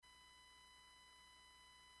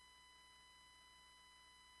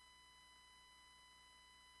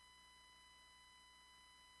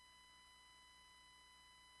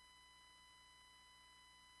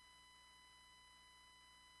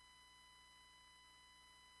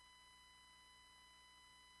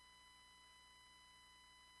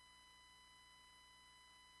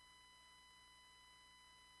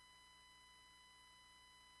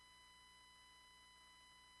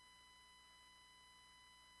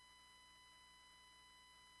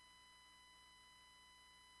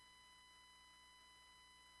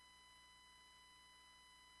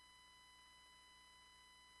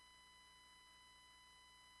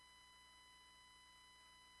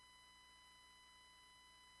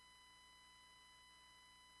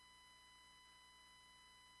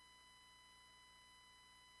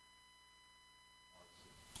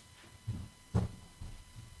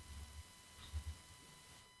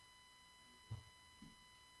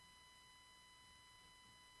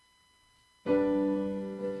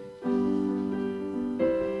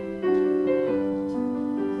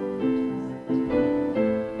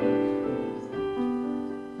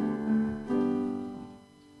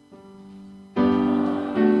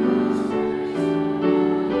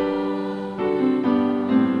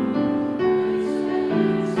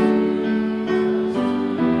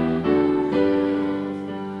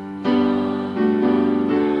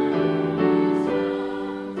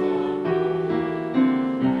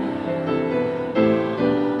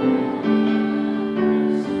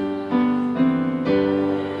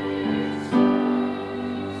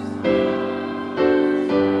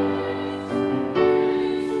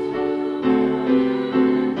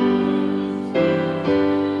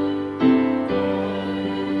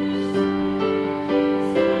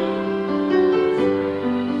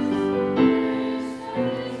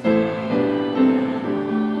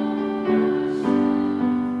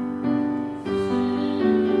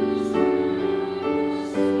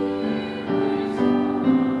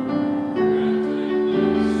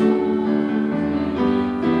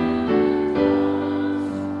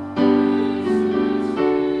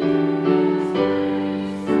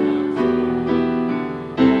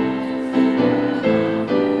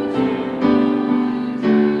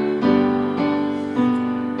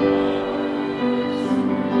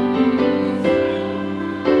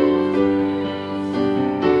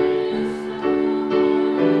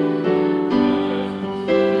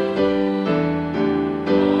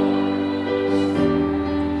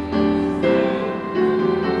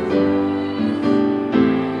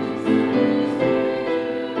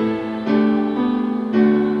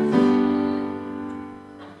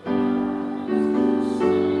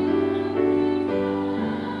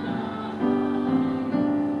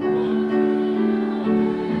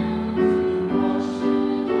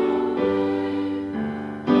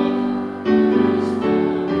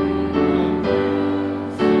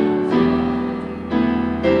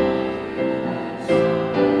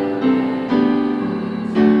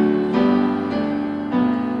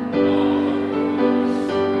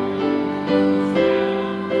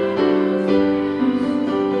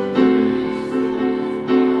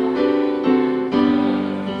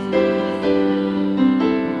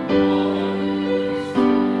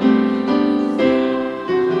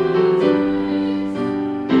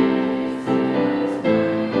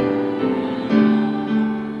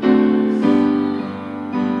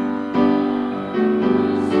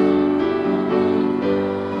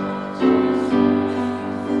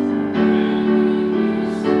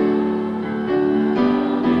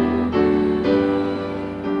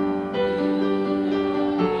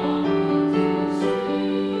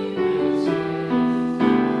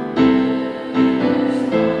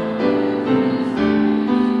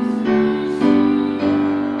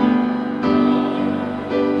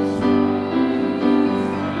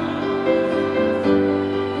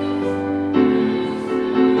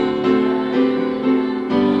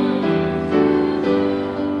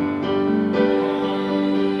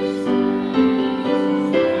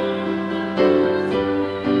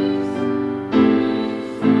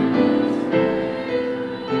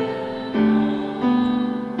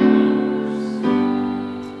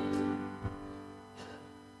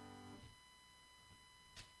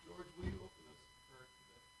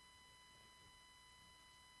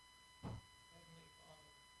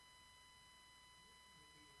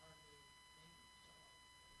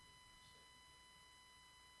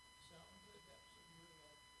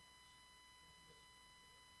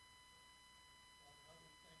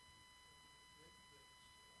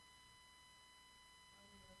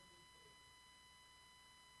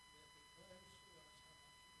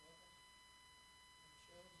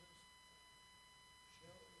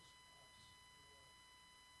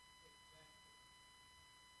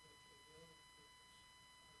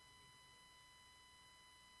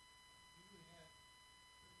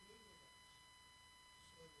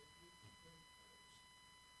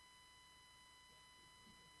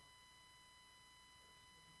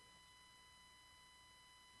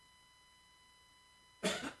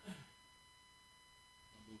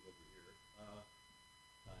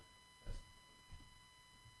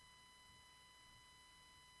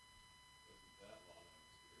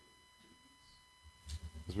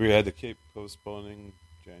Because we had to keep postponing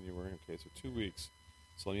January. Okay, so 2 weeks.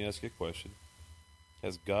 So let me ask you a question.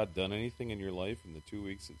 Has God done anything in your life in the 2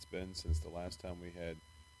 weeks it's been since the last time we had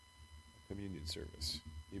a communion service?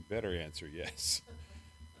 You better answer yes.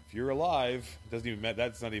 If you're alive, doesn't even matter.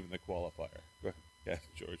 That's not even the qualifier. Go ahead. Yeah,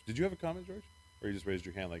 George. Did you have a comment, George? Or you just raised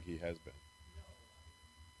your hand like he has been?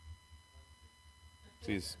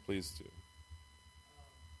 Please do.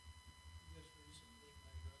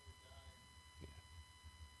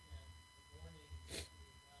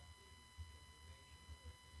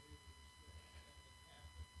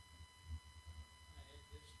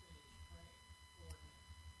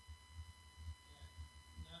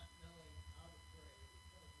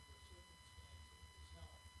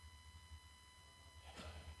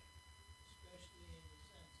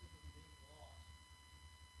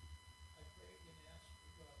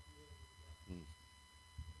 Mm.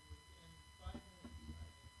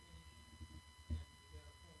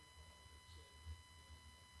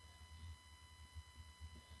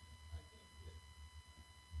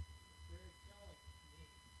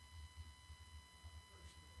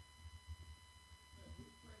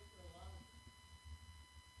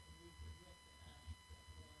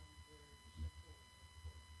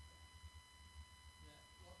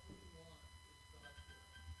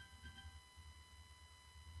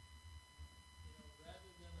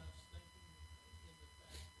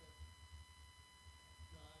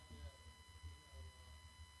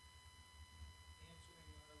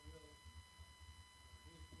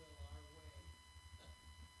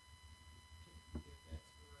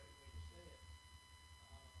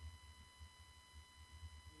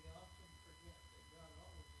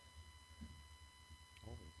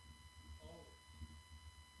 Always.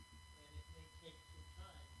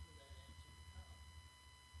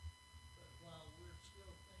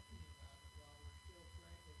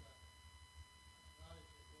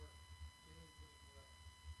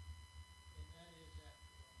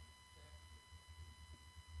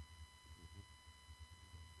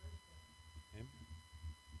 Amen.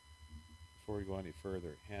 Before we go any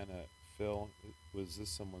further, Hannah, Phil, was this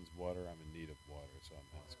someone's water? I'm in need of water, so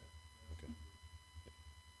I'm asking. Okay.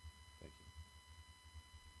 Thank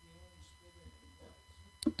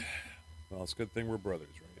you. Well, it's a good thing we're brothers,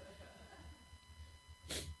 right?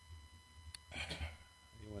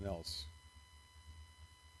 Anyone else?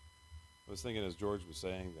 I was thinking as George was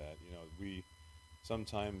saying that, we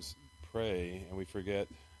sometimes pray and we forget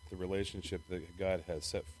the relationship that God has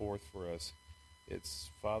set forth for us. It's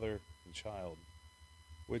father and child.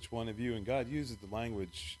 Which one of you, and God uses the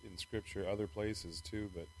language in Scripture, other places too,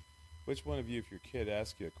 but which one of you, if your kid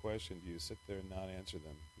asks you a question, do you sit there and not answer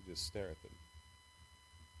them? You just stare at them.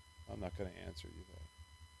 I'm not going to answer you that.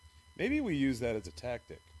 Maybe we use that as a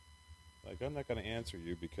tactic. Like, I'm not going to answer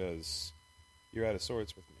you because you're out of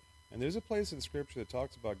sorts with me. And there's a place in Scripture that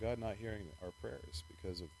talks about God not hearing our prayers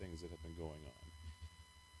because of things that have been going on.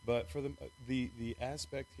 But for the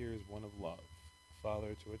aspect here is one of love, a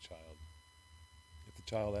father to a child. If the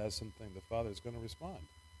child asks something, the father is going to respond.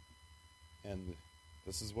 And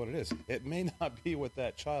this is what it is. It may not be what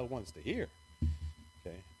that child wants to hear,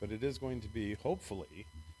 okay? But it is going to be, hopefully,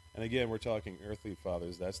 and again, we're talking earthly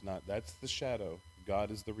fathers. That's the shadow.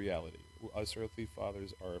 God is the reality. Us earthly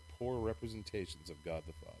fathers are poor representations of God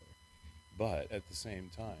the Father. But at the same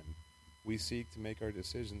time, we seek to make our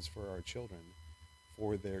decisions for our children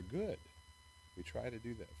for their good. We try to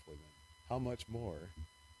do that for them. How much more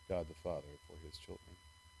God the Father for his children?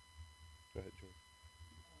 Go ahead,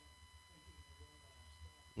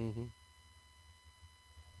 George. Mm-hmm.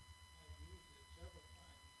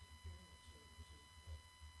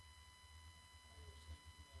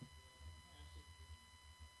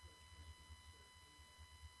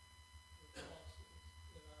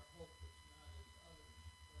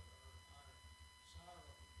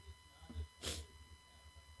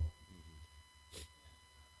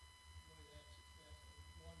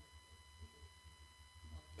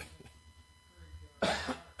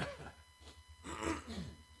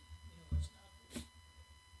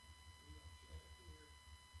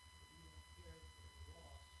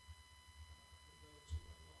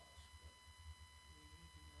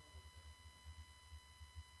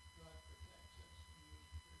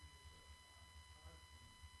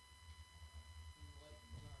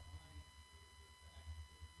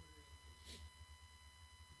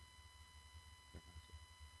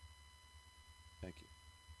 Thank you.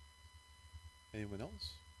 Anyone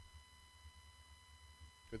else?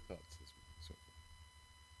 Good thoughts this morning so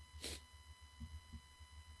far.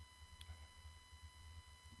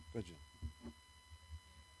 Good, Jim.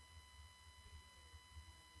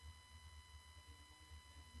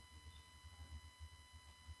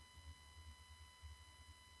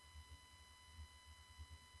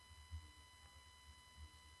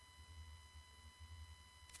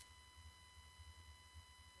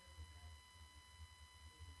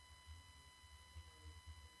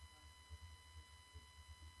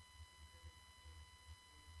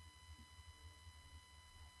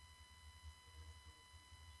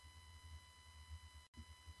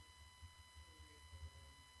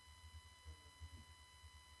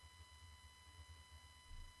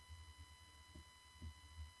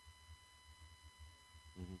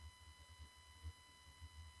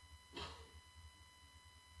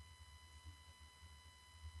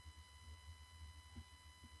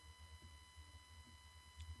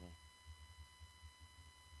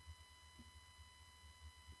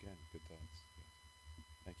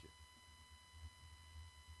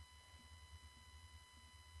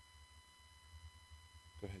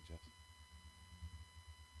 Go ahead, Jess.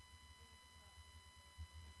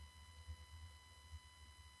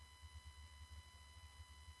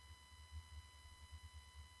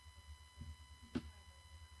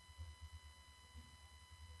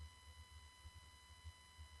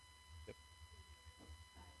 Yep.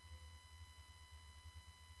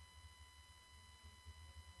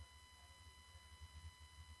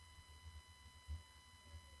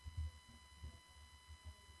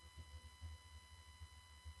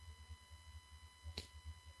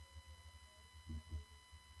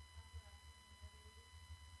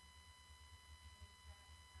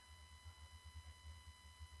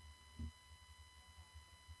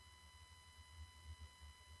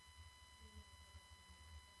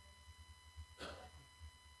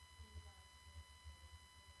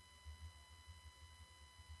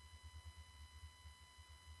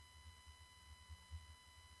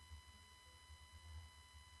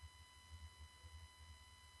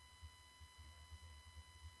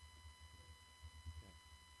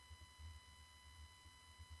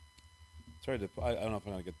 Sorry to. I don't know if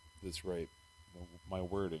I'm going to get this right. My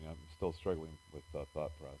wording. I'm still struggling with the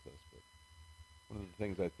thought process. But one of the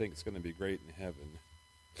things I think is going to be great in heaven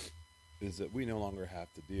is that we no longer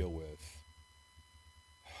have to deal with.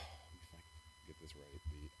 If I can get this right,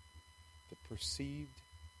 the perceived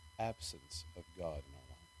absence of God in our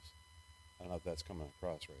lives. I don't know if that's coming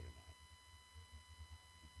across right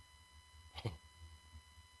or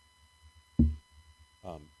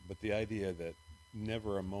not. But the idea that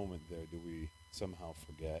never a moment there do we somehow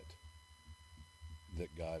forget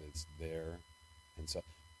that God is there, and so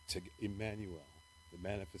to Emmanuel, the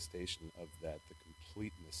manifestation of that, the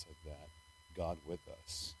completeness of that, God with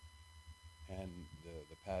us, and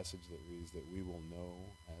the passage that reads that we will know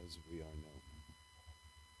as we are known.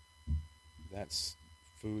 That's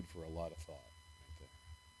food for a lot of thought right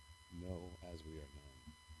there. Know as we are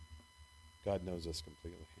known. God knows us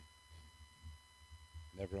completely.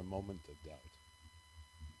 Never a moment of doubt.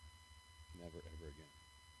 Never, ever again.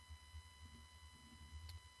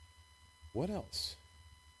 What else,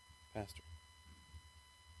 Pastor?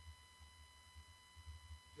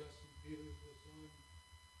 Justin Peters was on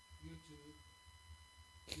YouTube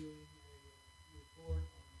doing a report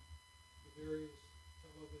on the various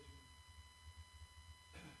television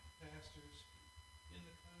pastors in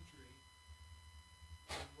the country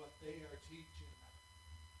and what they are teaching.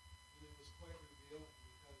 And it was quite revealing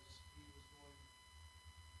because he was going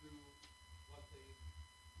through what they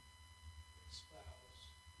espouse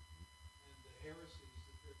and the heresies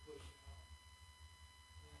that they're pushing out.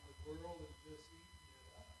 And the world is just eating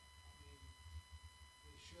it up. I mean,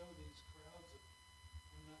 they show these crowds of,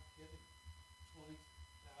 I'm not kidding, 20,000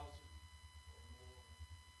 or more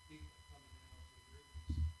people coming out to hear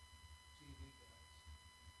these TV guys.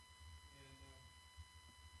 And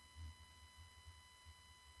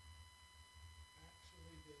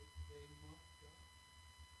actually, they mock God.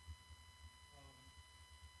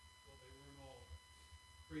 Well, they weren't all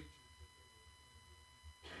preachers that they were interviewing.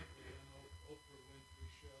 They went on Oprah Winfrey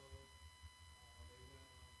show. They went on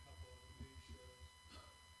a couple of the news shows.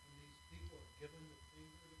 And these people are giving the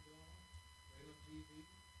finger to God right on TV.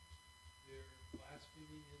 They're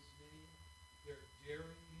blaspheming his name. They're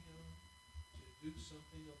daring him to do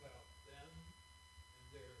something about them and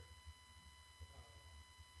their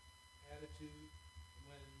attitude. And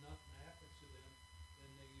when nothing happens to them,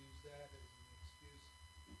 then they use that as an excuse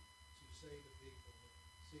to say to people,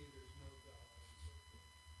 see, there's no God, and so forth.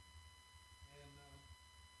 And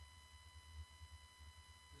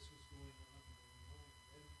this was going on. And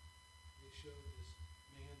then they showed this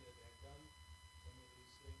man that had done some of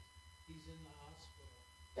these things. He's in the hospital,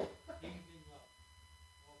 heaving up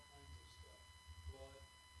all kinds of stuff, blood,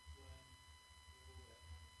 phlegm, that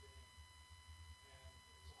kind of thing. And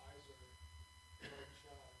his eyes are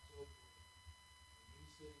bloodshot and so forth. And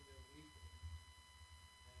he's sitting there weeping.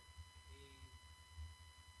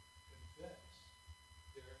 And he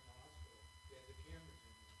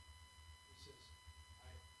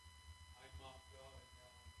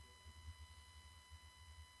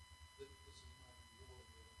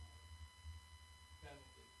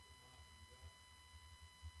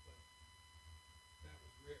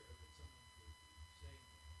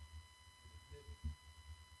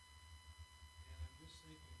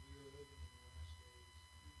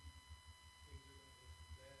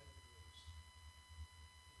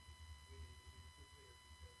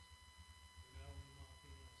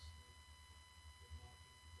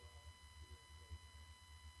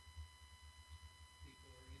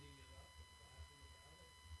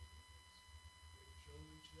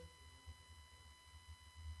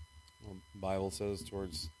Bible says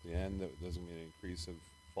towards the end that doesn't mean an increase of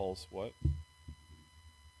false what?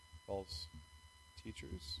 False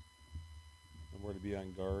teachers. And we're to be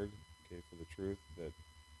on guard, okay, for the truth that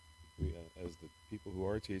we, as the people who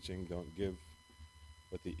are teaching, don't give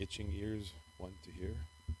what the itching ears want to hear.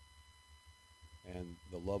 And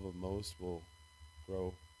the love of most will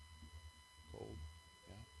grow cold.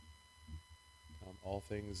 Yeah. All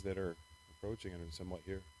things that are approaching and are somewhat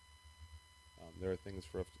here. There are things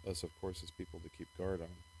for us, of course, as people to keep guard on.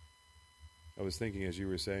 I was thinking as you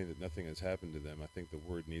were saying that nothing has happened to them, I think the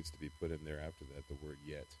word needs to be put in there after that, the word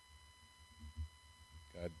yet.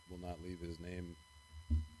 God will not leave his name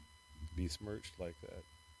besmirched like that.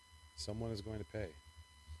 Someone is going to pay.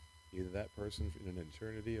 Either that person in an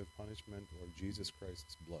eternity of punishment or Jesus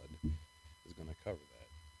Christ's blood is going to cover that.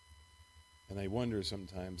 And I wonder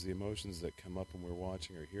sometimes the emotions that come up when we're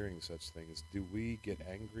watching or hearing such things, do we get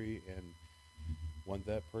angry and want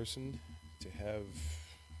that person to have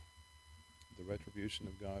the retribution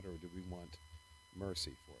of God, or do we want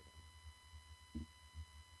mercy for them?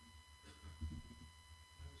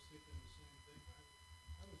 I was thinking the same thing.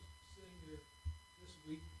 I was sitting there this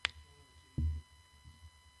week on the TV.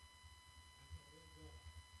 I thought, oh God,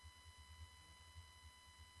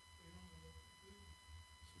 they don't know what to do. And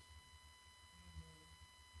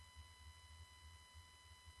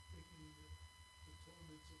thinking that the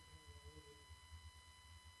torments of hell,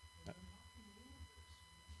 and then how can we live this?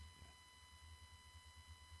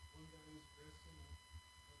 One guy was dressed in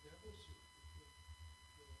a devil suit with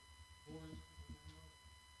the horns coming out.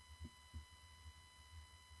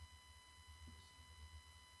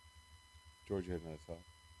 George, you had another thought?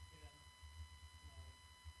 Yeah.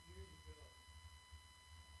 Years ago, there was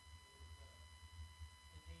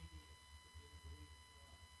an atheist that didn't believe in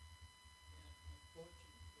God. And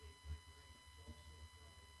unfortunately, my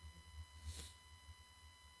brain is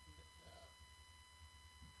also fried.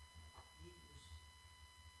 But he was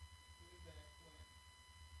way back when.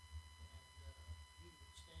 And he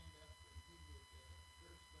would stand up and he would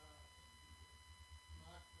curse God and he would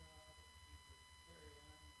mock God and he would carry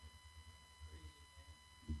on like crazy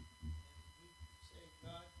man. And he'd say,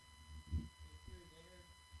 God, if you're there,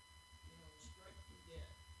 strike me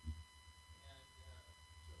dead. And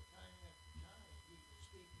so time after time, he was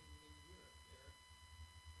speaking in Europe there,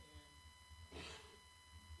 and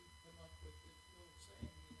he'd come up with this little saying,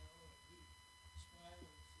 and he'd smile and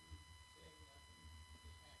see, say nothing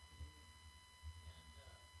is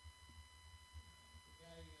happening. And the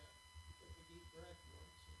guy took a deep breath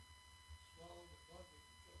once and swallowed a bucket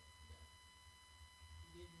and choked to death.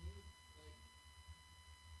 He didn't need like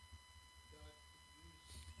God could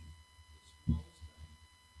use the smallest thing.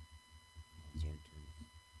 It's our turn.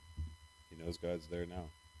 He knows God's there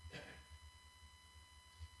now.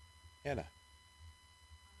 Hannah. I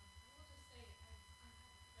will just say, I have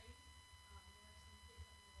a place, we have some kids that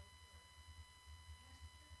we work for,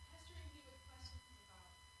 pestering me with questions about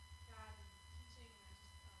God and teaching, and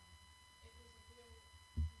it was a real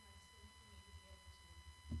nice thing for me to be able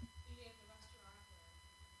to be at the restaurant where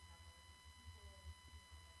we have other people,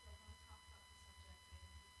 that don't want to talk about the subject,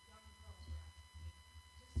 and young girls were asking me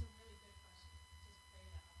just some really good questions. Just pray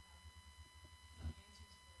that I'll have some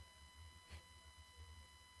answers for them, and I'll be able to.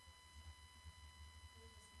 It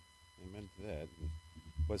was just nice. Amen to that. And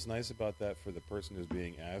what's nice about that for the person who's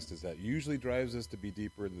being asked is that usually drives us to be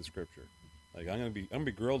deeper in the scripture. Like, I'm gonna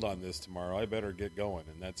be grilled on this tomorrow. I better get going,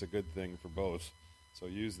 and that's a good thing for both. So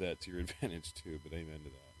use that to your advantage too. But amen to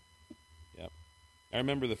that. Yep. I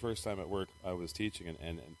remember the first time at work I was teaching,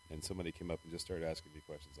 and somebody came up and just started asking me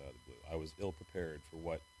questions out of the blue. I was ill prepared for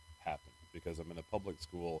what happened because I'm in a public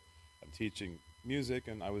school. I'm teaching music,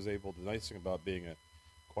 and I was able. The nice thing about being a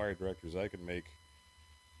choir director is I can make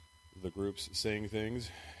the groups sing things,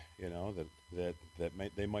 that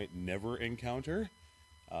they might never encounter,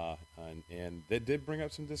 and they did bring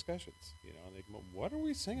up some discussions. They come up, what are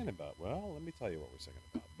we singing about? Well, let me tell you what we're singing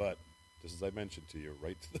about. But just as I mentioned to you,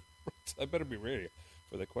 I better be ready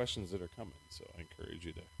for the questions that are coming. So I encourage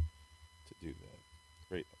you to do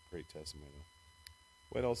that. Great testimony.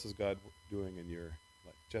 What else is God doing in your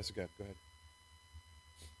life? Jessica, go ahead.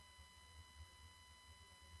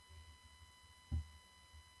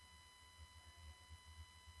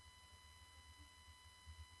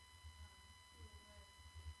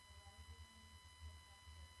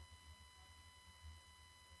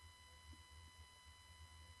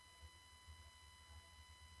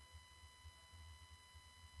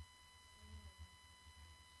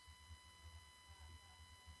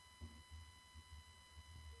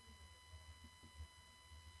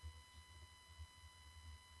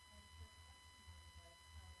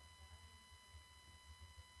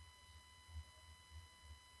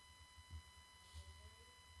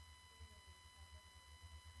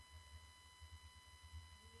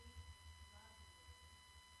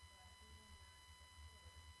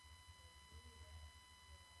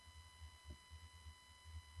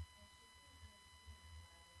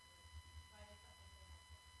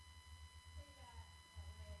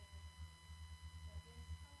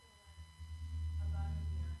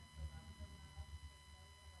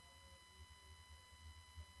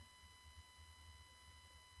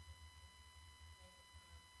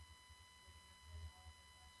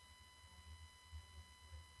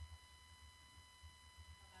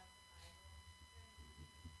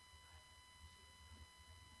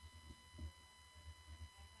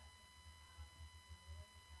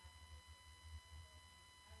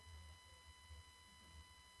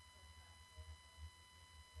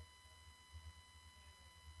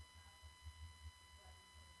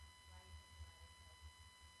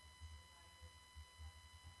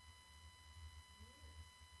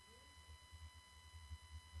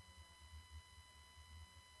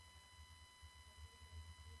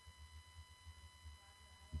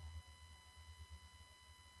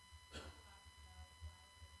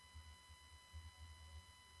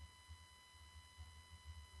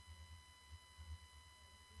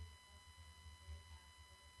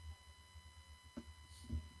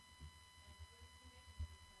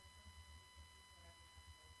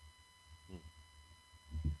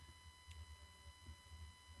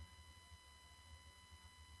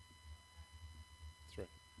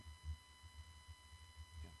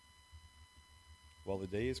 Well, the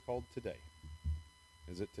day is called today.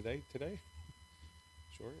 Is it today? Today?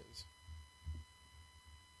 Sure is.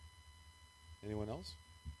 Anyone else?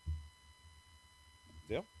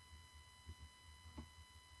 Dale? I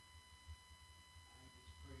just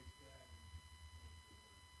praise God and thank the Lord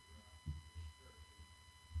for this church and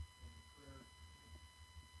the prayer life here. I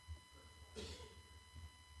am thankful that my boys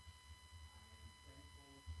are coming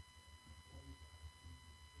to church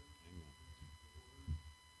and Amen. hearing the word.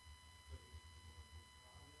 I pray that the Lord will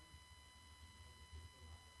draw them. I know that there's a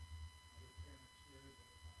lot of other parents here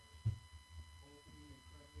that are hoping and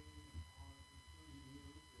praying, and all, including you,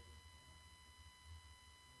 that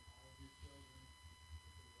all of your children, that the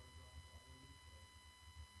Lord draws all of you to faith. And we're all praying for each other.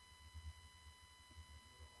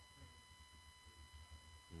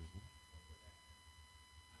 Mm-hmm. Over that.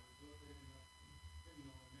 I was looking up,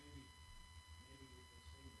 maybe we can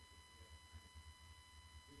sing this if we have time.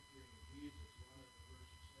 Victory in Jesus, one of the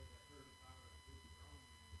verses said, I heard about a good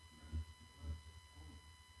groaning in his presence, blood atonement,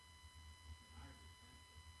 and I repented of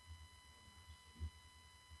my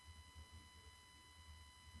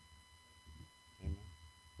sin. Amen.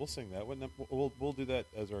 We'll sing that. We'll do that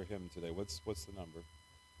as our hymn today. What's the number?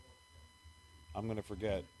 I'm going to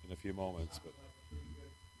forget in a few moments, but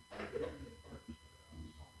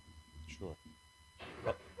sure.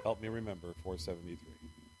 Help me remember 473.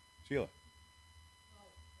 Sheila. Well, I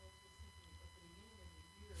was just thinking at the beginning of the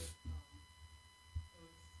year, it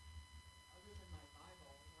was, other than my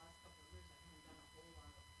Bible, the last couple of years I haven't done a whole lot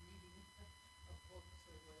of reading of books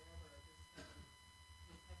or whatever. I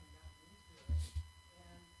just haven't gotten into it.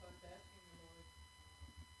 And so I was asking the Lord, the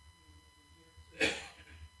year to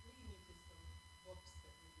lead me to some books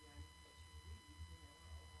that maybe I need to read, along with my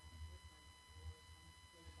Bible or some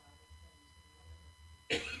little Bible studies or whatever. And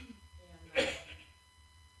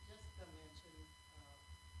Jessica mentioned on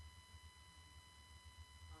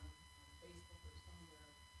Facebook or somewhere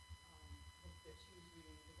book that she was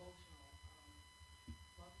reading, a devotional.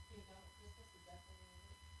 Love Came Down at Christmas, is that the name of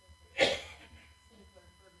it?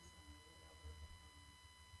 Sinclair Ferguson or whatever.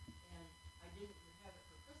 And I didn't have it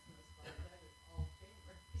for Christmas, but I read it all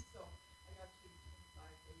January, so I got through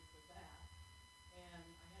 25 days of that. And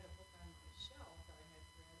I had a book on my shelf that I had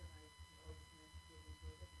read, and I always meant to get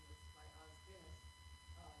into it. It was by Os Guinness,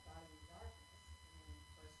 God in the Darkness. And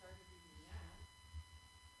so I started reading that,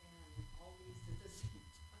 and all these at the same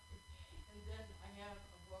time. And then I have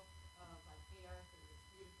a book by Kay Arthur that's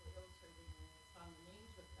beautifully illustrated, and it's on the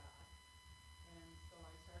names of God. And so I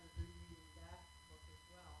started rereading that book as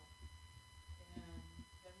well. And then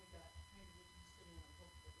we got kind of interested in a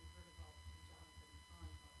book that we heard about from Jonathan Kahn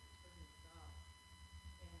called Returning to God,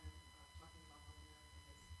 and talking about how America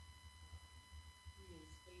has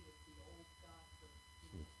reinstated the old gods of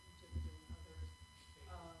Egypt and other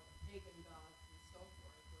pagan gods and so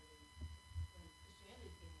forth, where when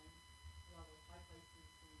Christianity came in, a lot of those high places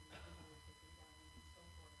and were taken down and so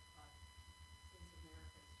forth. But since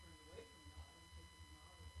America has turned away from God and taken them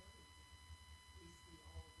out of everything, we see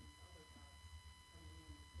all of these other gods coming in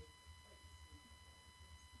to take their place.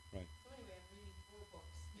 Right. So anyway, I'm reading 4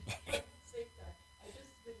 books at the same time. I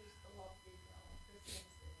just finished The Love Came Down at Christmas,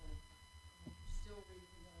 and I'm still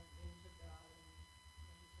reading The Names of God and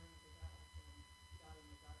Return to God and God in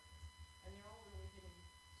the Darkness. And they're all really hitting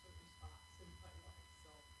certain spots in my life,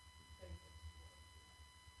 so thankful to the Lord for that.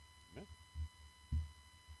 Amen.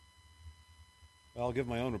 Well, I'll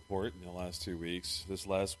give my own report in the last 2 weeks. This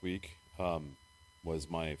last week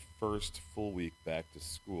was my first full week back to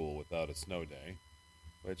school without a snow day,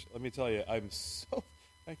 which, let me tell you, I'm so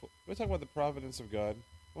thankful. We're talking about the providence of God.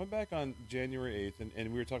 I went back on January 8th,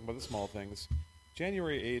 and we were talking about the small things.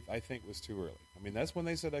 January 8th, I think, was too early. I mean, that's when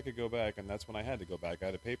they said I could go back, and that's when I had to go back. I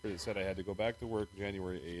had a paper that said I had to go back to work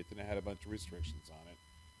January 8th, and it had a bunch of restrictions on it.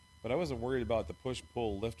 But I wasn't worried about the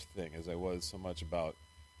push-pull-lift thing as I was so much about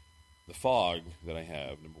the fog that I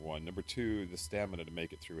have, number one. Number two, the stamina to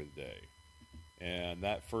make it through the day. And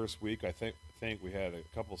that first week, I think we had a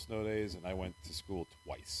couple snow days, and I went to school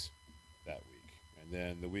twice that week. And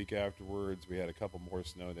then the week afterwards, we had a couple more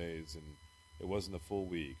snow days, and it wasn't a full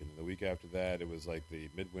week. And then the week after that, it was like the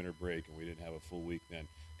midwinter break, and we didn't have a full week then.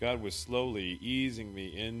 God was slowly easing me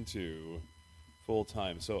into full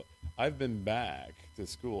time. So I've been back to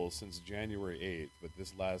school since January 8th, but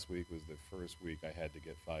this last week was the first week I had to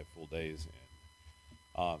get 5 full days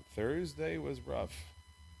in. Thursday was rough,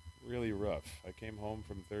 really rough. I came home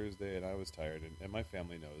from Thursday and I was tired, and my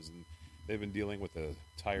family knows, and they've been dealing with a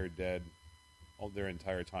tired dad all their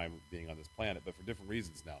entire time being on this planet, but for different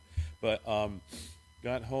reasons now. But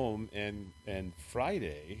got home, and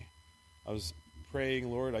Friday I was praying,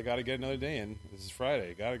 Lord, I got to get another day in. This is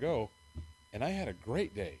Friday, got to go. And I had a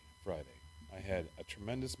great day Friday. I had a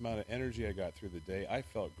tremendous amount of energy. I got through the day. I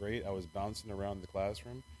felt great. I was bouncing around the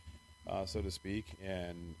classroom, so to speak,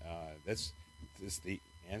 and that's the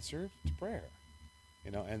answer to prayer.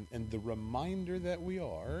 And the reminder that we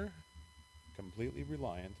are completely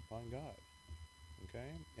reliant upon God. Okay?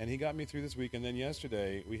 And he got me through this week. And then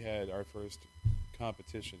yesterday, we had our first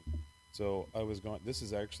competition. So I was going, this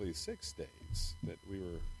is actually 6 days that we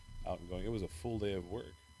were out and going. It was a full day of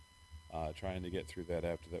work, trying to get through that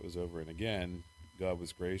after that was over. And again, God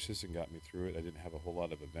was gracious and got me through it. I didn't have a whole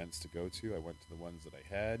lot of events to go to. I went to the ones that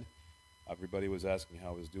I had. Everybody was asking how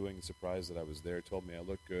I was doing, surprised that I was there, told me I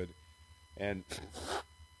looked good. And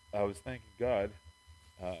I was thanking God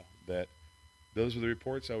that those were the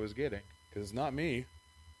reports I was getting, because it's not me.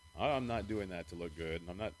 I'm not doing that to look good, and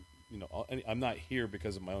I'm not, I'm not here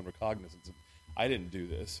because of my own recognizance. I didn't do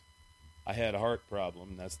this. I had a heart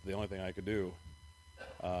problem. That's the only thing I could do.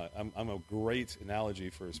 I'm a great analogy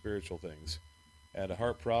for spiritual things. I had a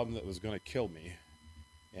heart problem that was going to kill me,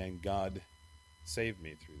 and God saved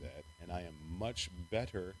me through that, and I am much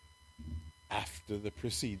better after the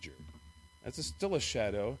procedure. That's still a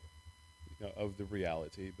shadow of the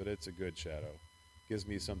reality, but it's a good shadow. Gives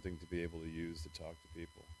me something to be able to use to talk to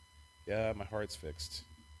people. Yeah, my heart's fixed.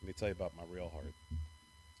 Let me tell you about my real heart.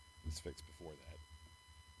 It's fixed before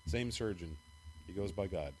that. Same surgeon. He goes by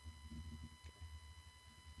God.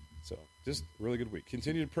 So, just a really good week.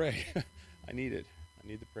 Continue to pray. I need it. I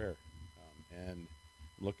need the prayer. And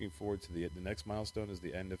I'm looking forward to the next milestone is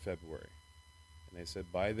the end of February. And they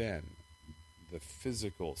said by then, the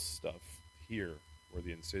physical stuff here, where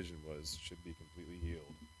the incision was, should be completely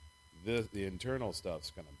healed. The internal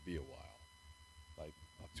stuff's going to be a while, like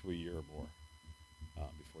up to a year or more,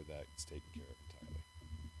 before that's taken care of entirely.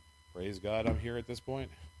 Praise God, I'm here at this point.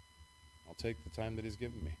 I'll take the time that he's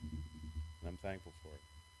given me, and I'm thankful for it.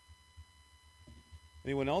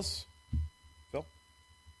 Anyone else? Phil?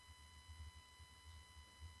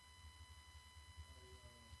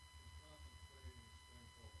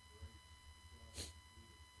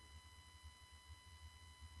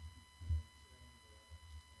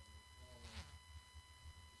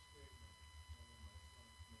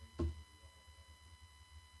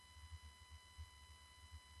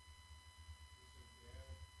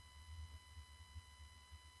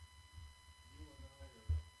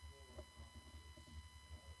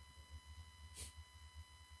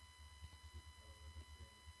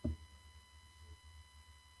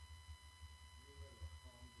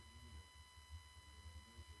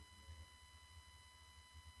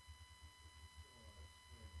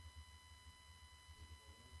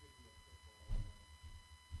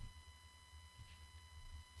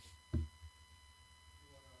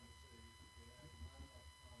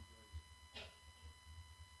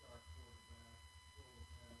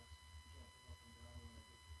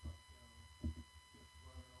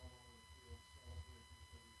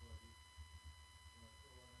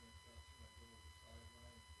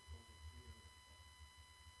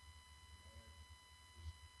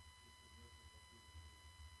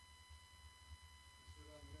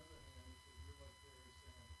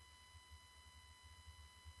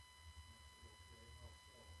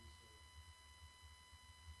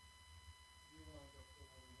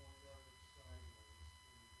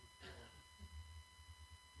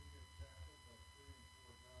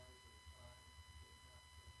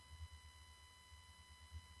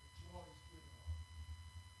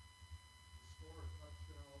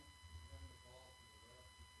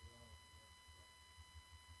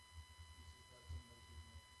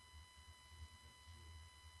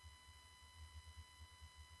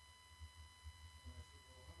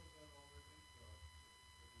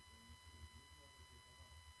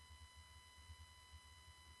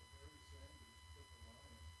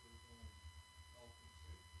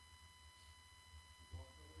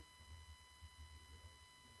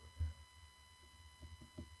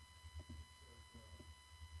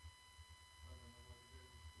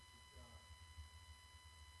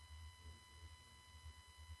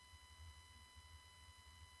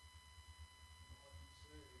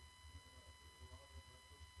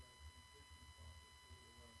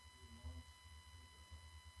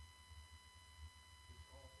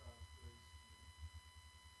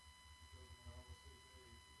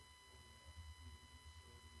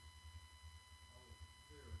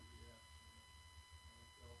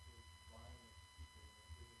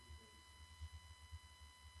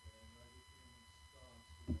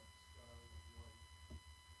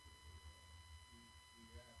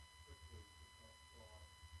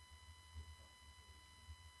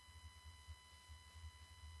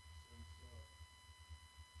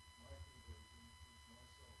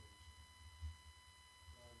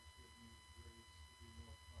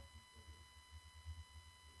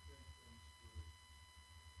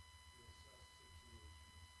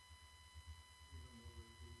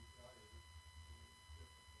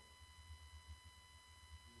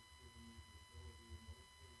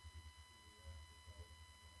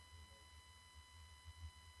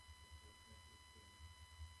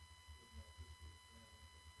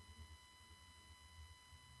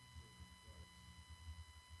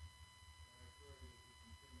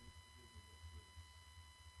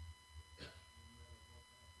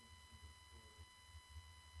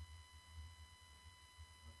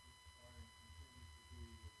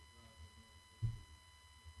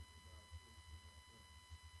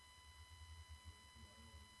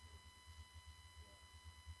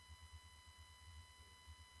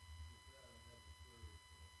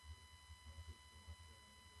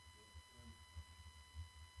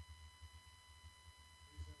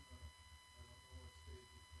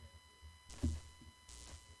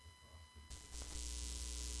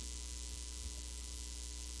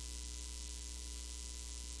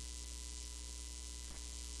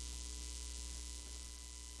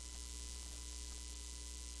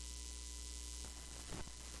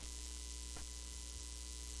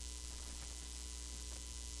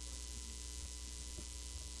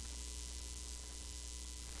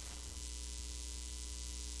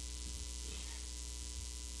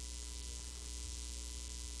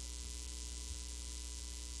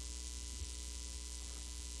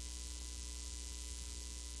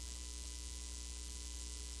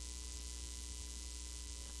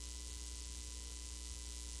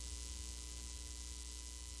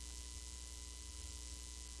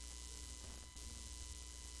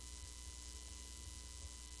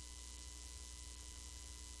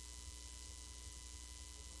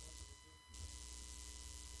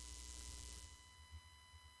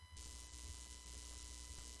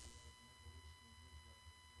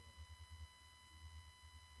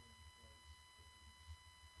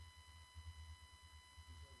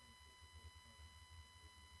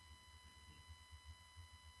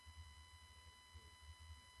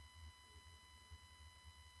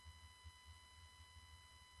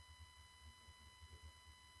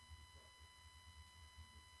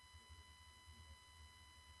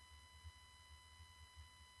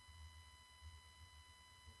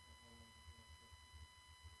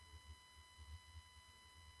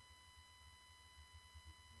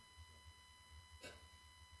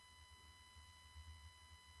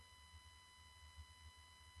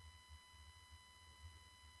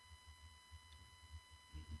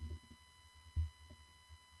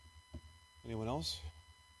 else?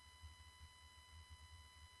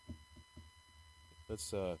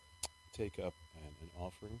 Let's take up an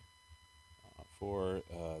offering for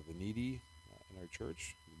the needy in our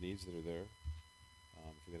church, the needs that are there.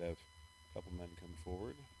 If we could have a couple men come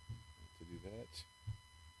forward to do that.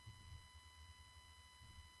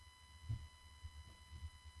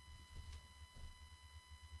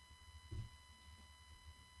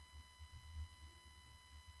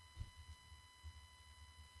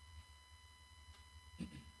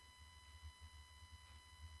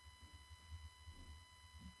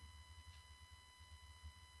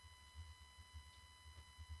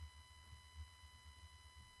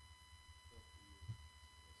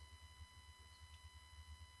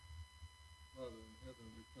 Father in heaven,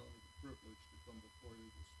 we count it a privilege to come before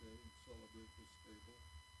you this day and celebrate this table.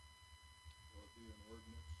 Lord, be an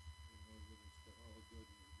ordinance. We know that it's to our good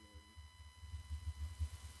and your glory.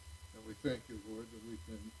 And we thank you, Lord, that we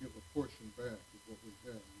can give a portion back of what we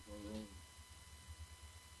have of our own.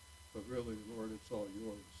 But really, Lord, it's all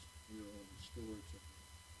yours. We are only stewards of it.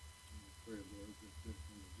 And we pray, Lord, that in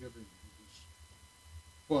the giving of these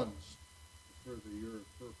funds to further your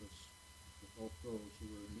purpose, to help those who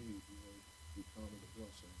are in need, Lord, we count it a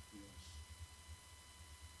blessing to us.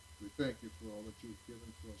 We thank you for all that you've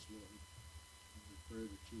given to us, Lord. And we pray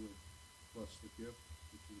that you would bless the gift,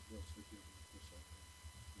 that you would bless the giving of this offering.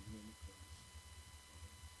 In the name of Christ.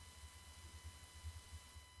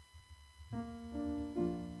 Amen.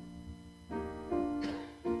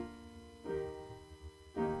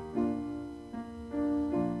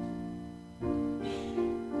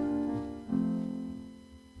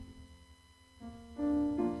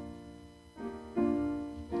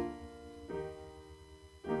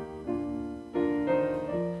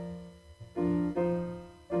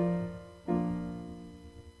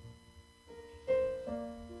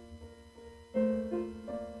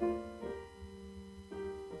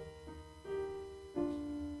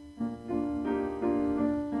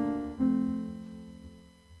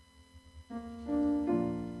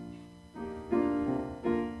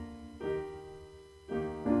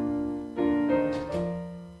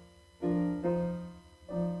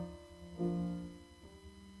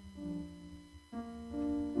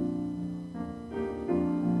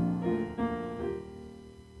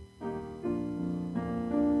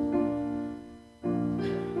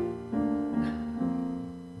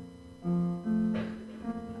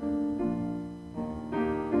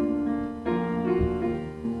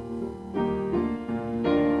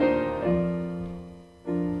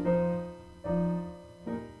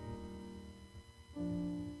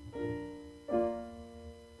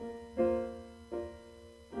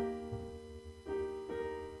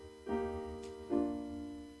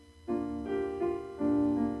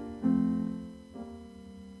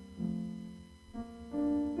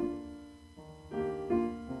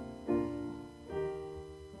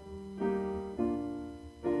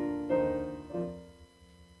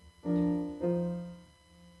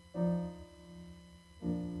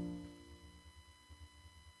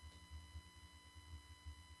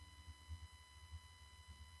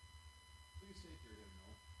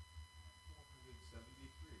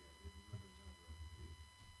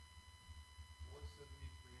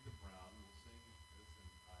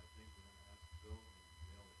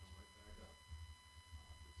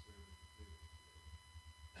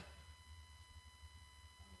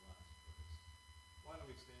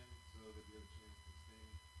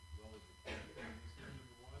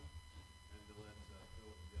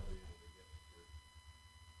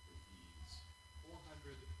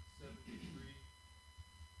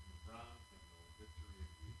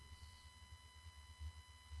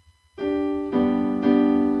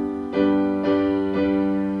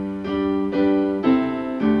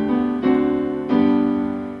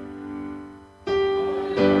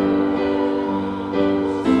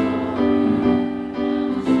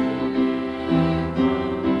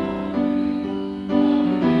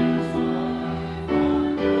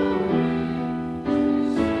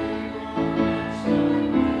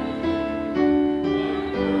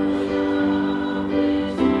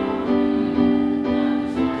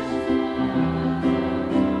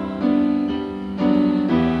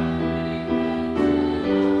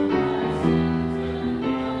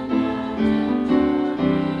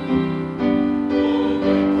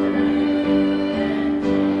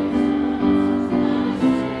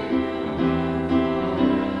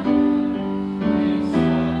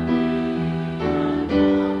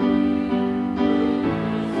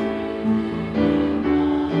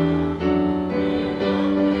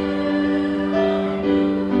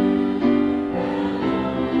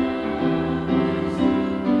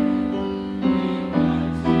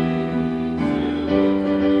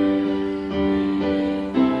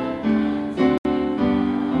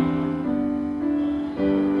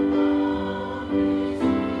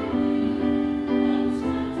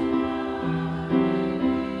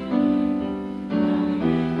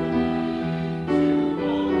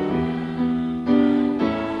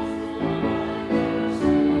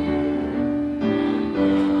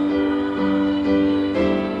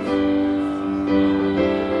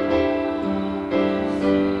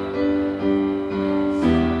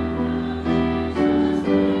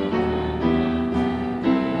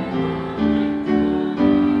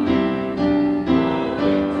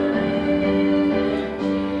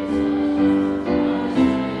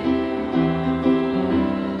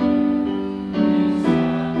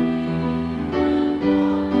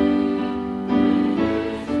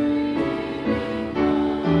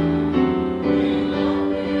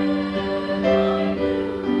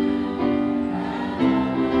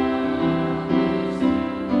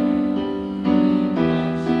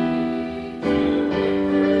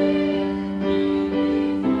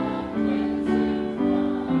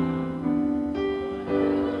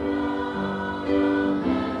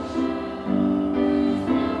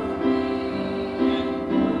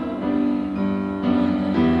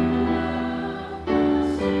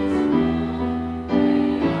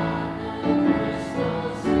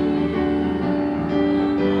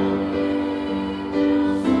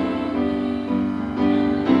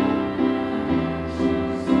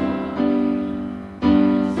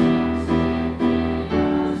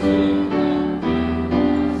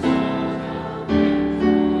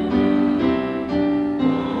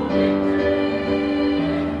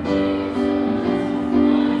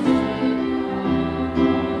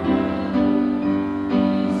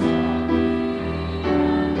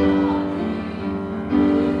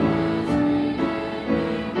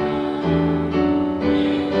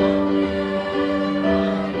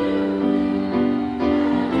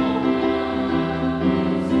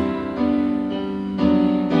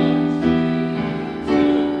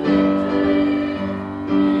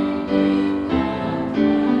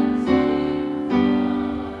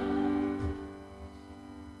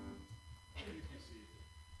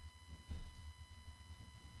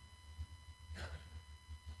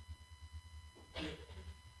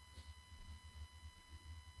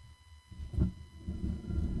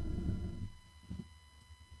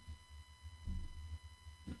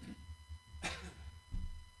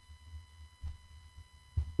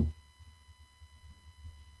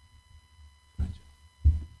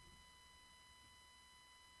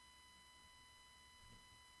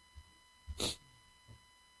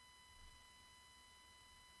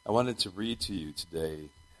 I wanted to read to you today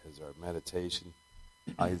as our meditation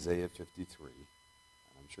Isaiah 53.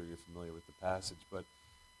 I'm sure you're familiar with the passage, but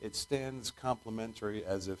it stands complementary,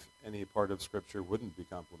 as if any part of Scripture wouldn't be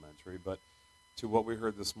complementary, but to what we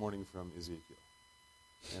heard this morning from Ezekiel.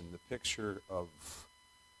 And the picture of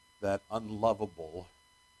that unlovable,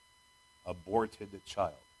 aborted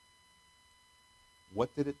child.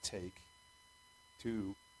 What did it take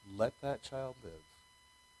to let that child live,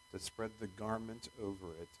 to spread the garment over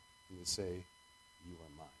it, and to say, "You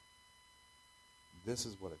are mine"? This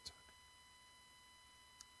is what it took.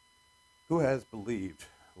 Who has believed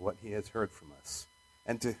what he has heard from us?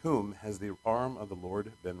 And to whom has the arm of the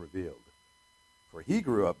Lord been revealed? For he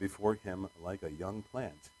grew up before him like a young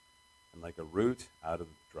plant, and like a root out of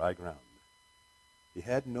dry ground. He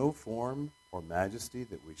had no form or majesty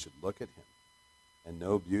that we should look at him, and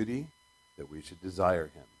no beauty that we should desire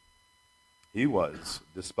him. He was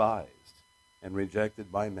despised and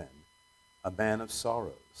rejected by men, a man of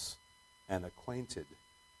sorrows, and acquainted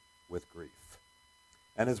with grief.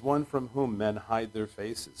 And as one from whom men hide their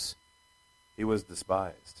faces, he was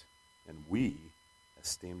despised, and we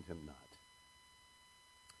esteemed him not.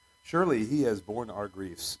 Surely he has borne our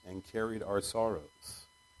griefs and carried our sorrows,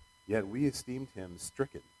 yet we esteemed him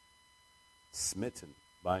stricken, smitten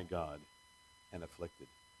by God, and afflicted.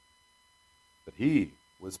 But he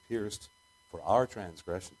was pierced for our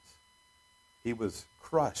transgressions. He was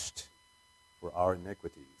crushed for our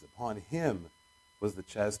iniquities. Upon him was the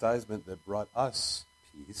chastisement that brought us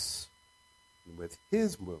peace, and with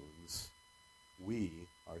his wounds we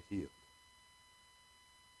are healed.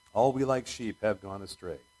 All we like sheep have gone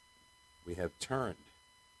astray. We have turned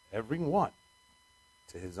every one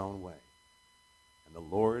to his own way, and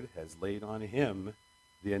the Lord has laid on him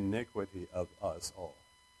the iniquity of us all.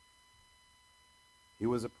 He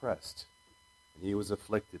was oppressed, and he was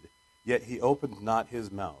afflicted, yet he opened not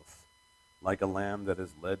his mouth. Like a lamb that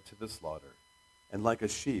is led to the slaughter, and like a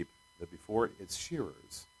sheep that before its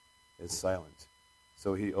shearers is silent,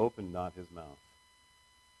 so he opened not his mouth.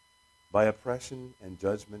 By oppression and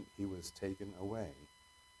judgment he was taken away.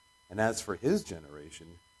 And as for his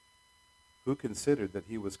generation, who considered that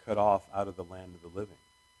he was cut off out of the land of the living,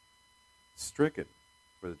 stricken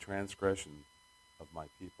for the transgression of my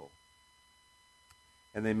people?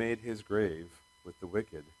 And they made his grave with the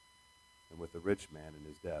wicked and with the rich man in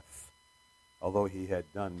his death, although he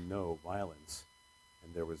had done no violence,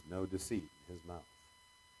 and there was no deceit in his mouth.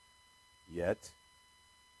 Yet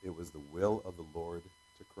it was the will of the Lord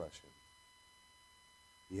to crush him.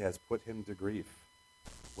 He has put him to grief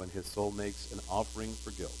when his soul makes an offering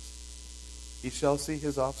for guilt. He shall see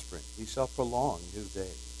his offspring. He shall prolong his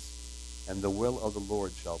days, and the will of the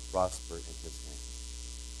Lord shall prosper in his hand.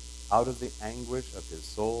 Out of the anguish of his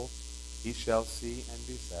soul he shall see and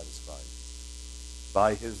be satisfied.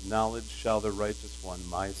 By his knowledge shall the righteous one,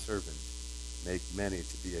 my servant, make many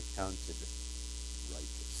to be accounted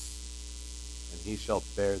righteous, and he shall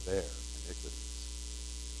bear their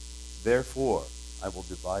iniquities. Therefore I will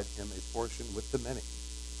divide him a portion with the many,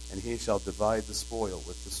 and he shall divide the spoil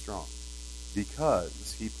with the strong,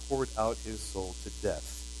 because he poured out his soul to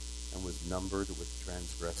death and was numbered with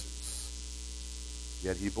transgressors.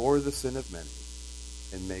 Yet he bore the sin of many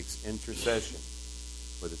and makes intercession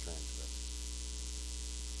for the transgressors.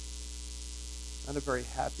 Not a very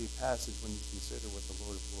happy passage when you consider what the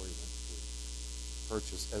Lord of glory went through.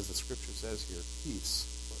 Purchase, as the scripture says here, peace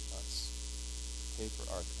for us, pay for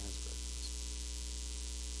our transgressions.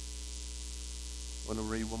 I want to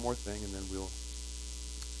read one more thing, and then we'll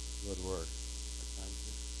go to our time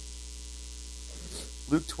here.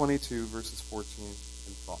 Luke 22, verses 14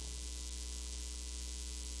 and following.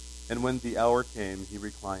 And when the hour came, he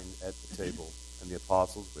reclined at the table, and the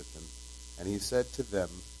apostles with him. And he said to them,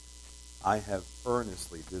 I have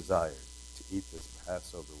earnestly desired to eat this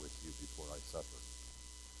Passover with you before I suffer.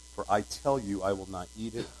 For I tell you, I will not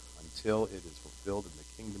eat it until it is fulfilled in the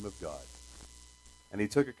kingdom of God. And he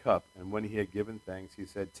took a cup, and when he had given thanks, he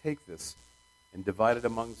said, Take this, and divide it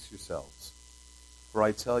amongst yourselves. For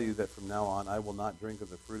I tell you that from now on I will not drink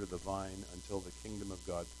of the fruit of the vine until the kingdom of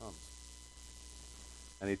God comes.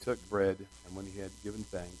 And he took bread, and when he had given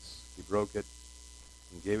thanks, he broke it,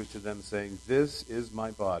 and gave it to them, saying, This is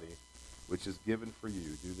my body, which is given for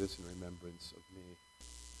you. Do this in remembrance of me.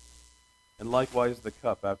 And likewise the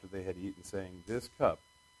cup after they had eaten, saying, This cup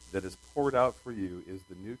that is poured out for you is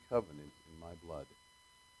the new covenant in my blood.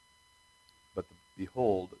 But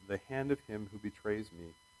behold, the hand of him who betrays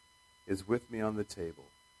me is with me on the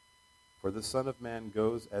table. For the Son of Man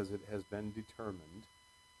goes as it has been determined,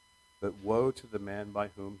 but woe to the man by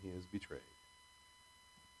whom he is betrayed.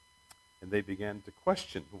 And they began to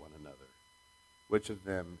question one another, which of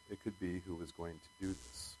them it could be who was going to do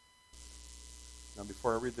this. Now,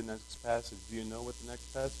 before I read the next passage, do you know what the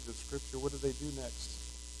next passage of Scripture, what do they do next?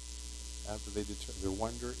 After they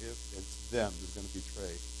wonder if it's them who's going to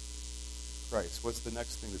betray Christ. What's the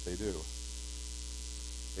next thing that they do?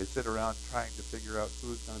 They sit around trying to figure out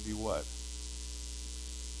who's going to be what?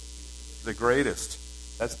 The greatest.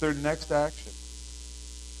 That's their next action.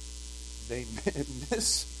 They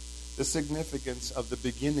miss the significance of the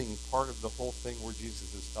beginning part of the whole thing where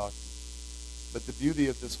Jesus is talking. But the beauty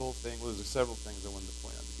of this whole thing, well, there's several things I wanted to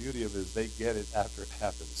point out. The beauty of it is they get it after it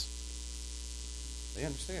happens. They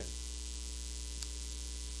understand.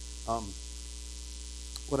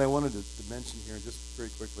 What I wanted to mention here, just very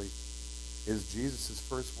quickly, is Jesus'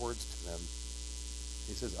 first words to them.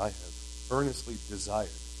 He says, I have earnestly desired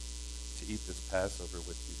to eat this Passover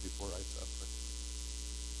with you before I suffer.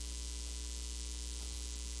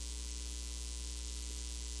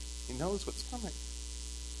 He knows what's coming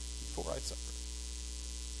before I suffer.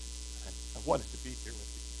 I wanted to be here with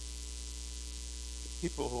you. The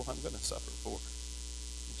people who I'm going to suffer for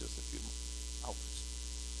in just a few hours.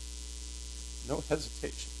 No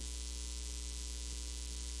hesitation.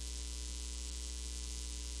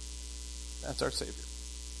 That's our Savior.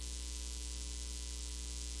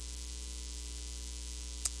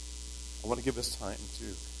 I want to give us time to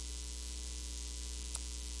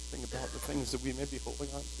think about the things that we may be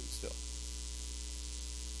holding on to still.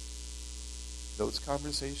 Those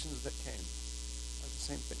conversations that came are the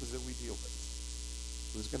same things that we deal with.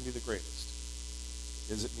 Who's going to be the greatest?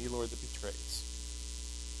 Is it me, Lord, that betrays?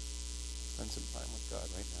 Spend some time with God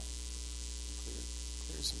right now and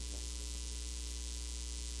clear some things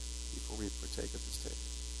before we partake of this table.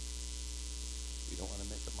 We don't want to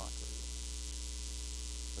make a mockery of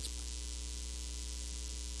it. Let's pray.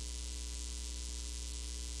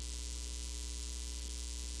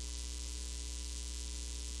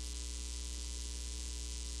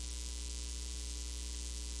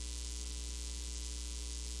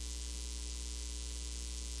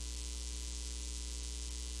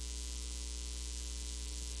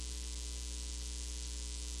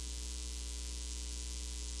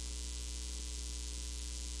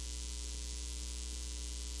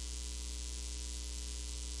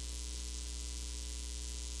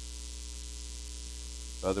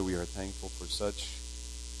 Father, we are thankful for such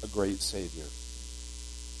a great Savior.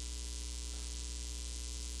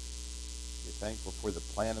 We're thankful for the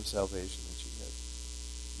plan of salvation that you have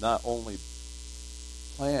not only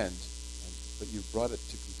planned, but you've brought it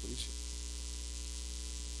to completion.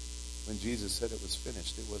 When Jesus said it was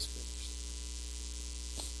finished, it was finished.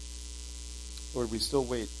 Lord, we still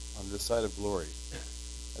wait on this side of glory,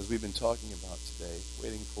 as we've been talking about today,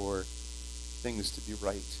 waiting for things to be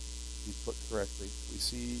right, be put correctly. We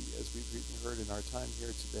see, as we've heard in our time here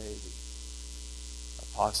today, the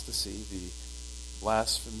apostasy, the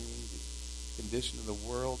blasphemy, the condition of the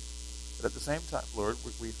world. But at the same time, Lord,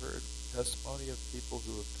 we heard testimony of people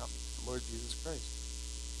who have come to the Lord Jesus Christ.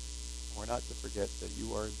 And we're not to forget that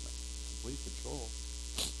you are in complete control.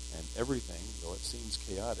 And everything, though it seems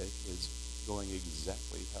chaotic, is going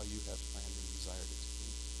exactly how you have planned and desired it to be.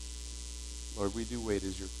 Lord, we do wait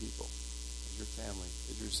as your people, your family,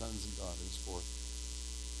 as your sons and daughters, for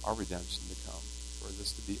our redemption to come, for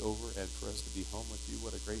this to be over, and for us to be home with you.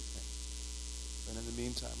 What a great thing. And in the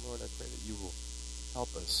meantime, Lord, I pray that you will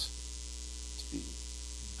help us to be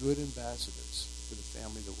good ambassadors for the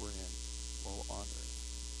family that we're in, while honoring.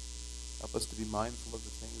 Help us to be mindful of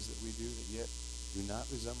the things that we do that yet do not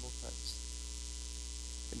resemble Christ.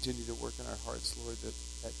 Continue to work in our hearts, Lord, that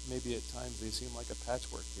maybe at times they seem like a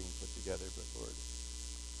patchwork being put together, but Lord,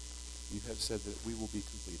 you have said that we will be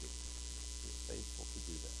completed. We're faithful to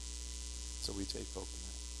do that. So we take hope in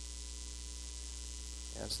that.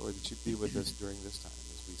 I ask, Lord, that you be with us during this time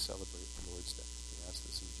as we celebrate the Lord's Day. We ask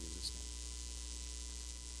this in Jesus' name.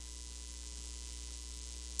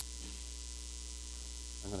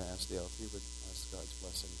 I'm going to ask Dale if he would ask God's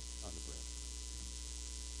blessing on the bread.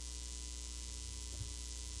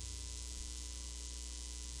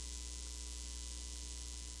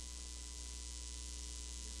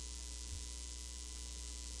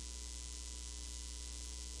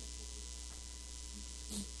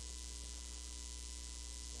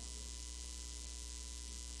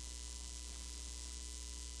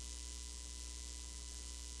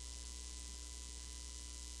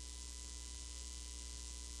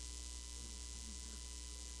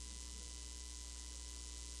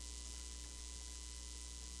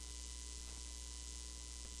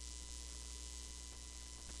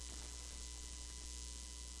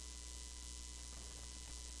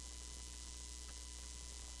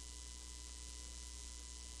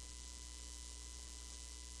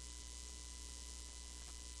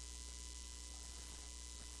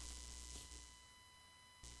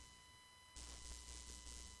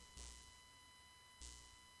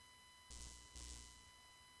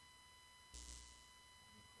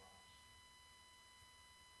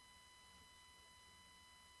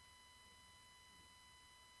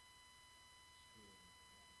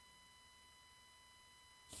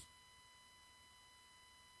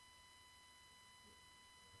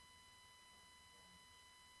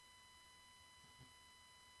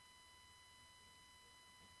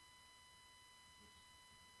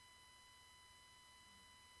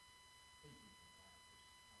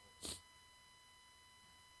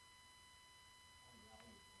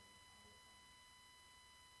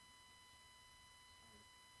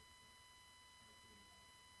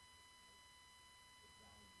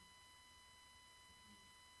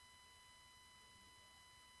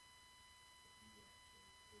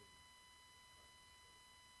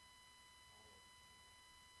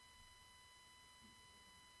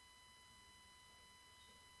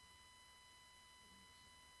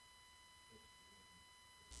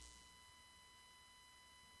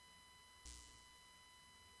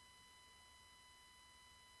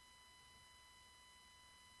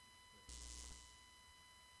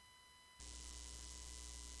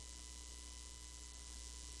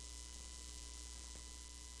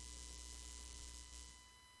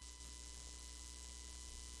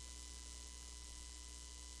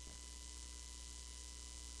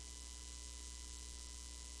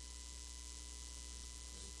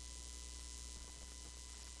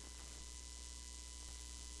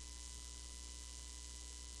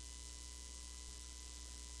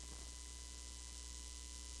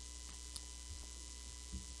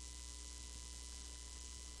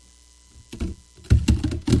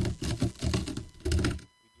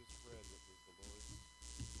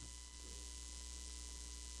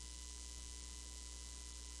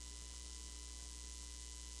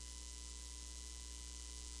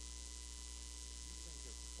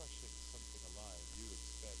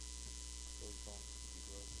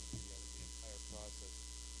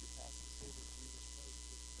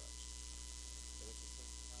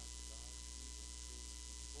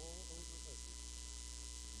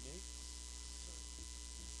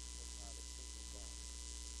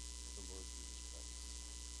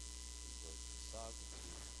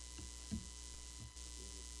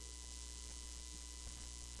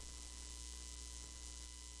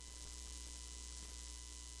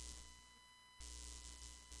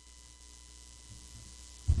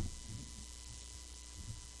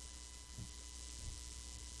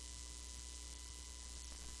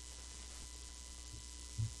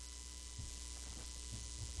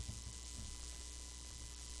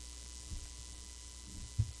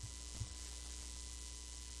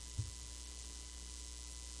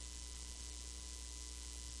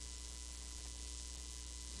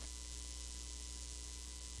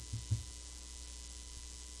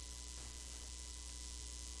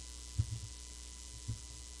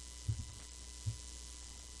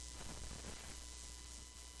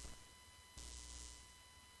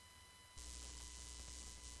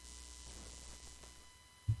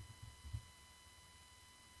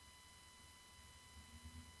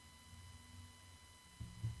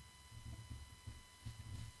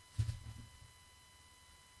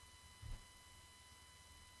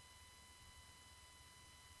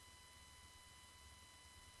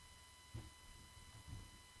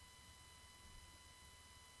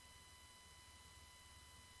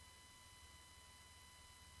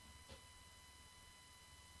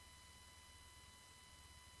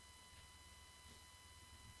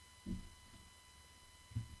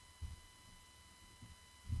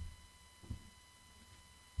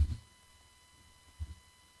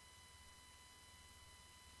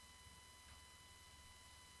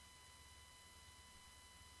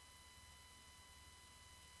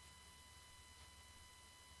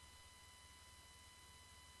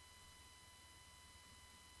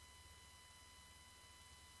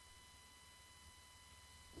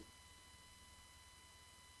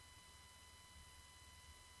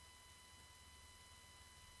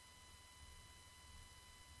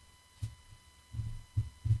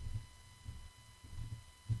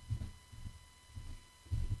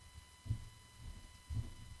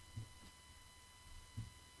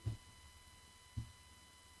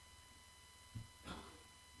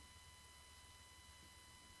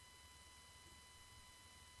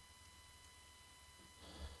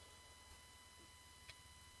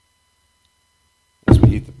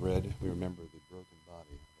 eat the bread, we remember the broken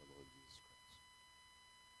body of our Lord Jesus Christ.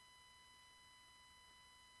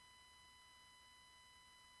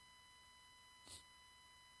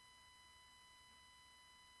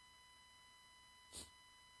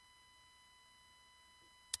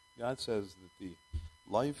 God says that the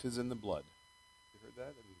life is in the blood. You heard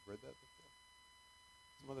that? Have you read that before?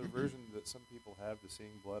 Some other version that some people have to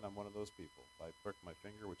seeing blood. I'm one of those people. If I prick my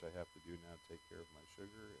finger, which I have to do now to take care of my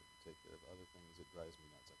sugar and take care of other things, it drives me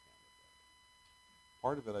nuts. I can't look at it.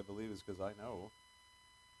 Part of it, I believe, is because I know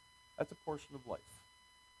that's a portion of life.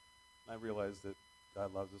 And I realize that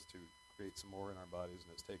God loves us to create some more in our bodies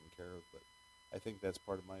and it's taken care of, but I think that's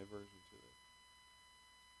part of my aversion to it.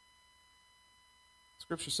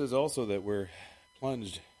 Scripture says also that we're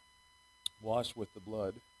plunged, washed with the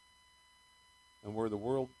blood, and where the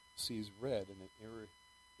world sees red and we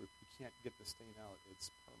can't get the stain out, it's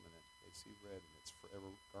permanent. They see red and it's forever.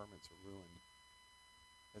 Garments are ruined.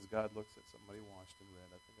 As God looks at somebody washed in red,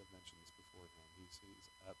 I think I've mentioned this beforehand, he sees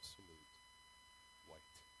absolute white.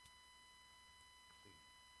 Clean.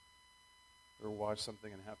 Ever wash something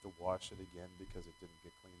and have to wash it again because it didn't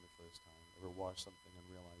get clean the first time? Ever wash something and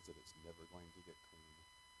realize that it's never going to get clean?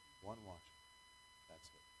 One wash. That's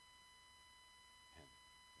it. And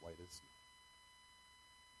white as snow.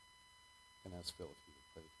 And ask Phil if he would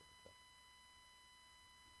pray for the cup.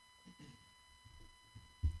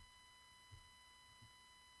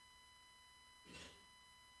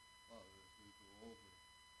 Father, as we go over your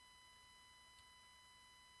death,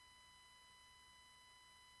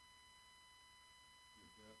 your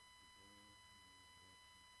burial, and your resurrection,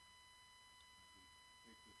 as we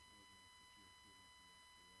take this ordinance that you have given to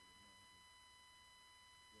us, to our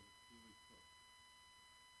reminder that it truly took from your heart when you gave us your Son to die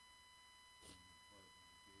as a lamb, slaughtered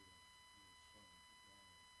for the world.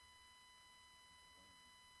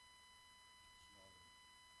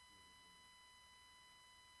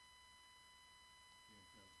 The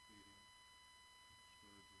intense beating,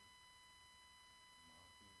 scourging,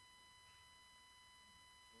 mocking,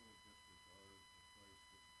 total disregard for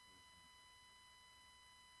Christ as a person.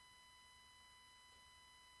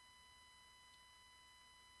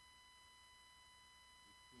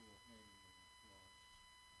 The cruel hanging on the cross, and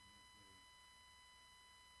that way,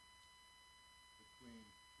 between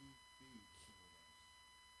 2 feet, no less,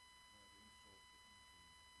 not insult to injury,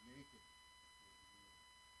 naked before the world.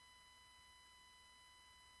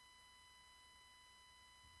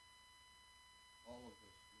 All of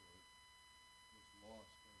this, Lord, was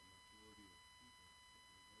lost by the majority of people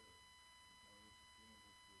that were there. The guards that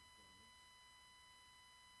gambled for his garments,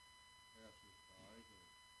 passers-by that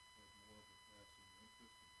had more of a passing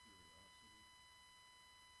interest and curiosity,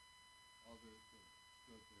 others that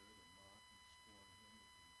stood there to mock and scorn him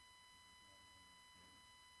as he died on that cross.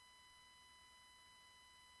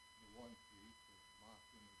 The one thief that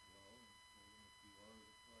mocked him as well and told him, if you are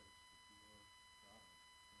the Christ, if you are God,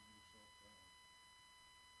 bring yourself down.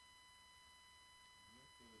 And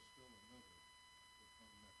yet there was still another that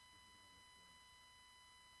hung next to him on the cross.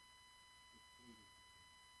 It pleaded with him.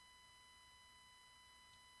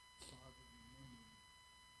 Father, remember me.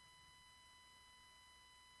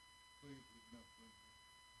 Please remember me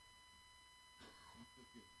and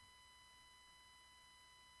forgive me.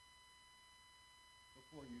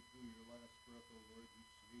 Before you drew your last breath, O Lord, you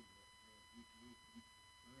saved that man. You drew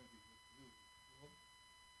eternity with you. Well,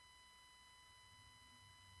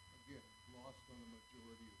 again, lost on the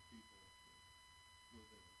majority of people that were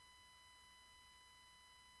there.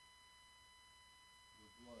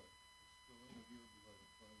 Your blood, the spilling of your blood,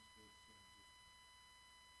 cleansed those sins.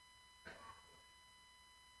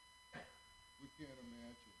 We can't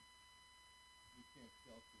imagine, we can't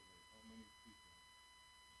calculate how many people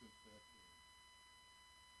since that day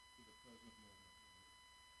to the present moment,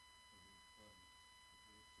 Lord, have been cleansed of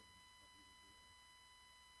their sins by your blood.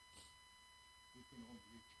 We can only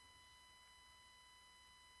rejoice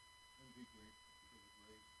and be grateful for the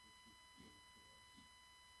grace that you've given to us.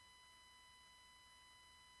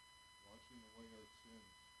 Washing away our sins,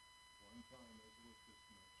 one time, as was just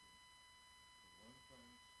mentioned, the one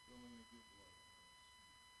time spilling of your blood on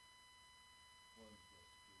us, cleansed us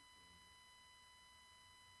to eternity.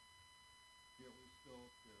 Yet we still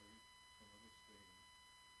carry some of the stain of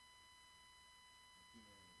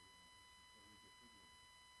humanity on us until we get to glory.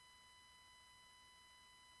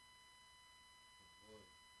 But Lord,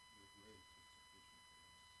 your grace is sufficient for us in all of this.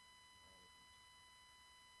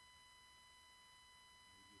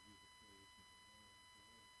 And we give you the praise and the honor and the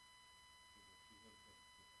glory for what you have done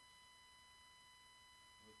for us.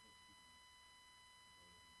 With us be now.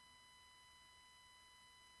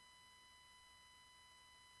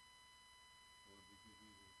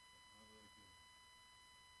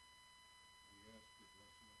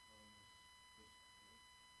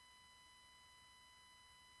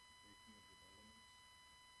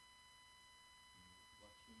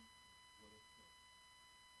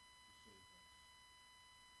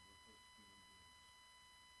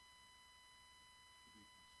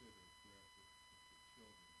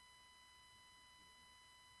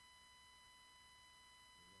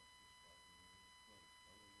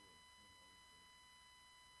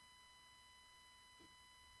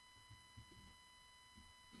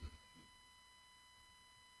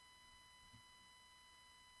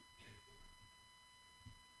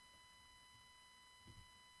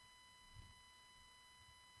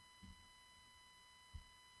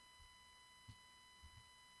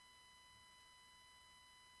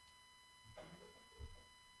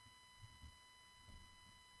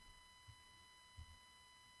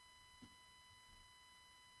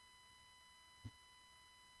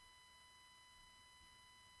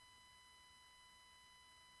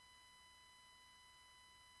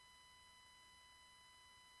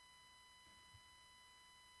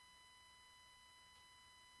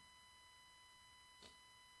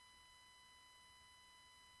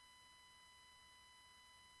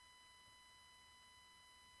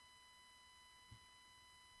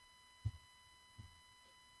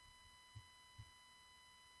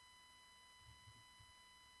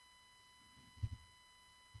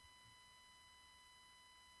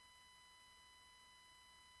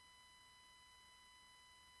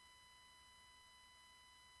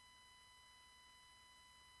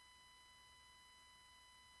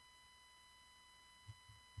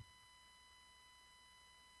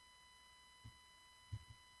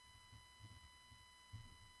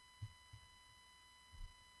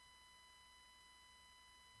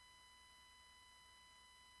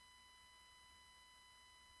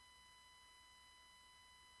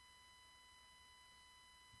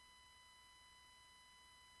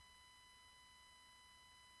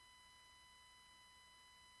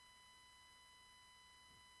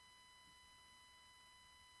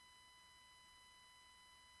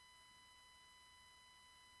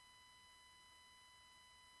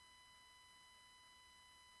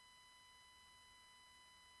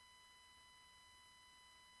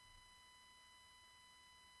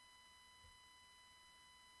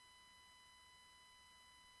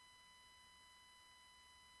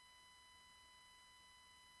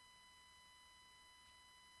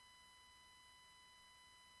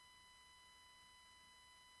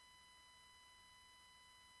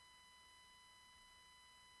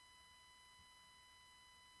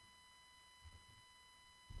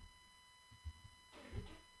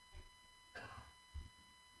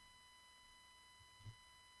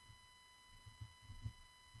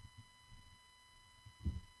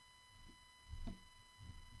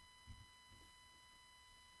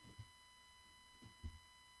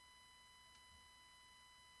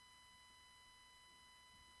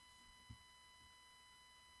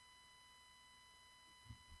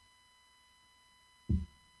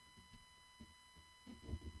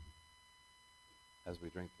 As we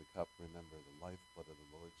drink the cup, remember the lifeblood of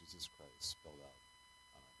the Lord Jesus Christ spilled out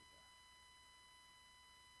on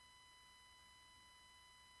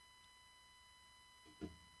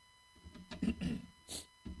our behalf.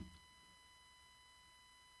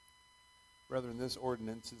 Brethren, this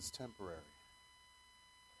ordinance is temporary.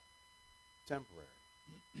 Temporary.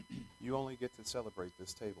 You only get to celebrate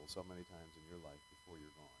this table so many times in your life before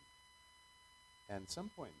you're gone. And at some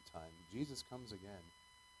point in time, Jesus comes again,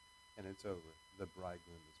 and it's over. The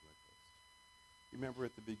bridegroom is with us. Remember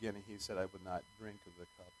at the beginning, he said, I would not drink of the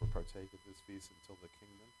cup or partake of this feast until the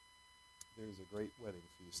kingdom. There is a great wedding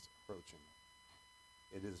feast approaching.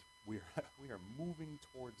 It is, we are moving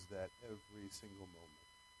towards that every single moment,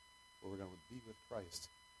 where we're going to be with Christ.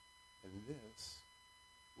 And this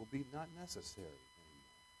will be not necessary anymore.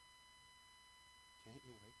 Can't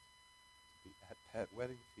you wait to be at that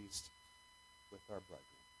wedding feast with our bridegroom?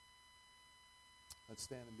 Let's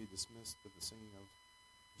stand and be dismissed with the singing of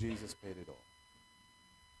Jesus Paid It All.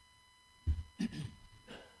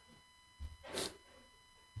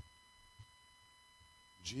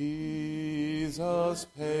 Jesus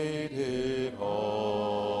paid it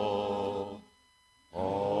all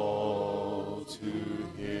to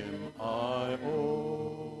him I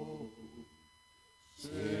owe.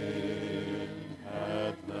 Sin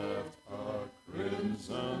had left a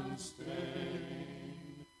crimson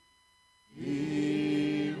stain,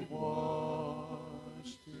 he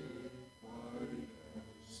washed it white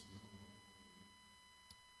as snow.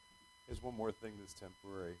 There's one more thing that's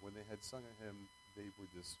temporary. When they had sung a hymn, they were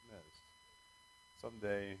dismissed.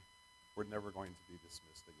 Someday, we're never going to be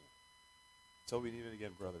dismissed again. Until we meet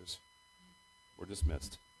again, brothers, we're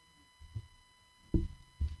dismissed.